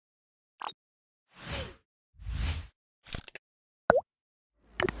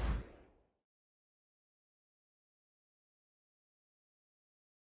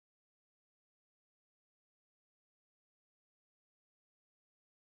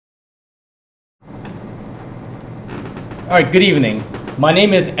All right, good evening. My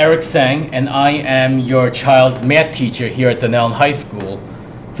name is Eric Tseng, and I am your child's math teacher here at Dunellen High School.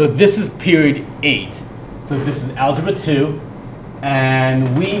 So this is period 8. So this is Algebra 2,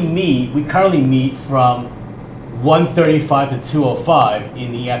 and we currently meet from 1:35 to 2:05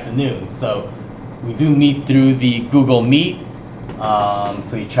 in the afternoon. So we do meet through the Google Meet.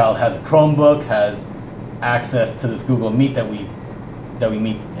 So your child has a Chromebook, has access to this Google Meet that we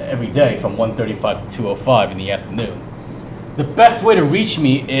meet every day from 1:35 to 2:05 in the afternoon. The best way to reach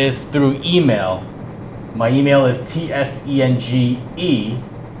me is through email. My email is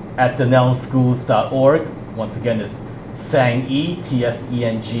tsenge@dunellenschools.org. Once again, it's tsenge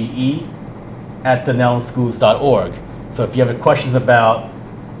 @dunellenschools.org. So if you have any questions about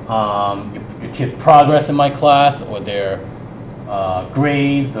your kids' progress in my class, or their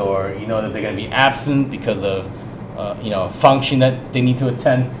grades, or you know that they're going to be absent because of a function that they need to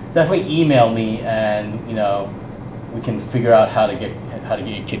attend, definitely email me, and we can figure out how to get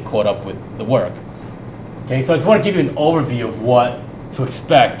your kid caught up with the work. Okay, so I just want to give you an overview of what to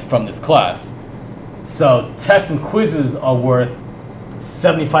expect from this class. So tests and quizzes are worth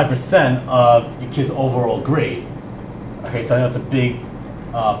 75% of your kid's overall grade. Okay, so I know it's a big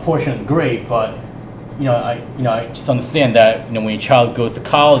portion of the grade, but I just understand that when your child goes to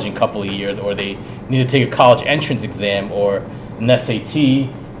college in a couple of years, or they need to take a college entrance exam or an SAT,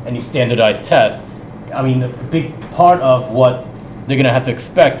 and you standardize tests, I mean, a big part of what they're going to have to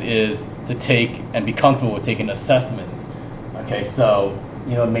expect is to take and be comfortable with taking assessments. Okay, so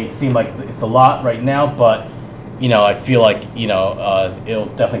it may seem like it's a lot right now, but I feel like it'll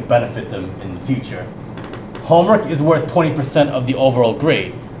definitely benefit them in the future. Homework is worth 20% of the overall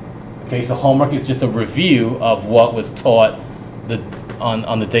grade. Okay, so homework is just a review of what was taught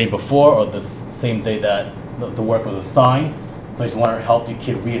on the day before, or the same day that the work was assigned. So I just want to help your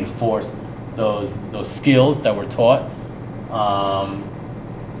kid reinforce those skills that were taught.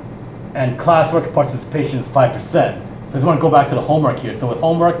 And classwork participation is 5%. So I just want to go back to the homework here. So with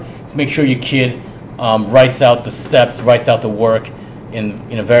homework, just make sure your kid writes out the steps, writes out the work in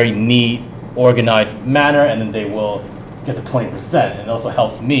a very neat, organized manner, and then they will get the 20%. And it also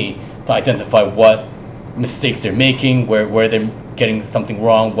helps me to identify what mistakes they're making, where they're getting something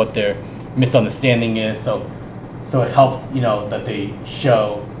wrong, what their misunderstanding is. So it helps that they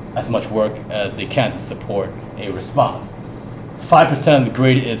show as much work as they can to support a response. 5% of the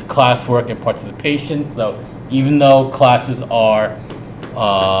grade is classwork and participation. So even though classes are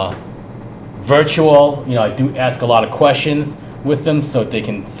virtual, I do ask a lot of questions with them, so they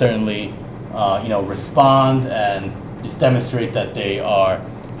can certainly respond and just demonstrate that they are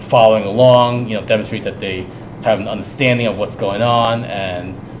following along. Demonstrate that they have an understanding of what's going on,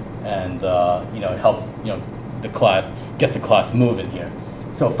 and it helps the class, gets the class moving here.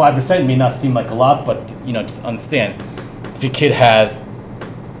 So 5% may not seem like a lot, but just understand, if your kid has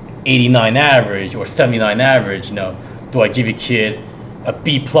 89 average or 79 average, do I give your kid a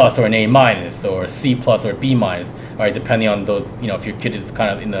B plus or an A minus, or a C plus or a B minus? All right, depending on those, if your kid is kind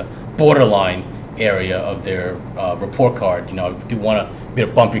of in the borderline area of their report card, I do want to be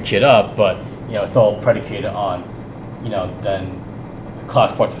able to bump your kid up, but it's all predicated on then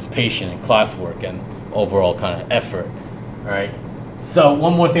class participation and classwork and overall kind of effort. All right. So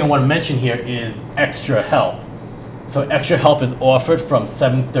one more thing I want to mention here is extra help. So extra help is offered from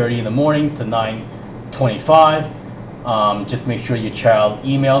 7:30 in the morning to 9:25. Just make sure your child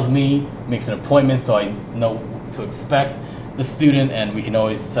emails me, makes an appointment, so I know to expect the student, and we can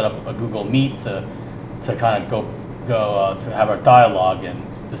always set up a Google Meet to kind of go to have our dialogue and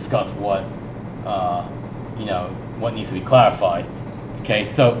discuss what what needs to be clarified. Okay,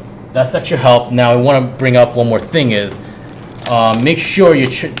 so that's extra help. Now I want to bring up one more thing is, make sure your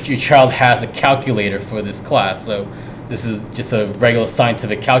child has a calculator for this class. So this is just a regular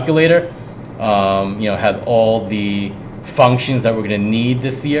scientific calculator. Has all the functions that we're going to need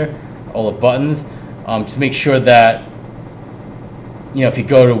this year, all the buttons. Just make sure that if you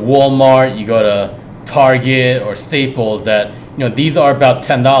go to Walmart, you go to Target or Staples, that these are about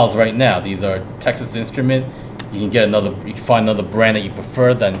 $10 right now. These are Texas Instrument. You can get you can find another brand that you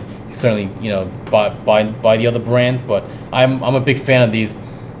prefer, then you certainly buy the other brand. But I'm a big fan of these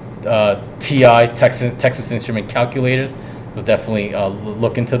TI Texas Instrument calculators. So definitely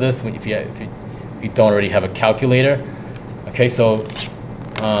look into this if you don't already have a calculator. Okay, so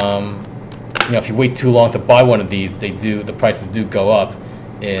if you wait too long to buy one of these, the prices do go up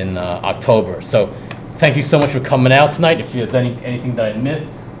in October. So thank you so much for coming out tonight. If there's anything that I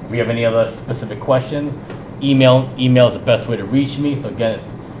missed, if you have any other specific questions, email is the best way to reach me. So again,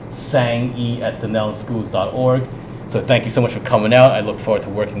 it's tsenge@dunellenschools.org. So thank you so much for coming out. I look forward to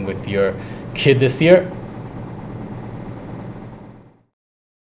working with your kid this year.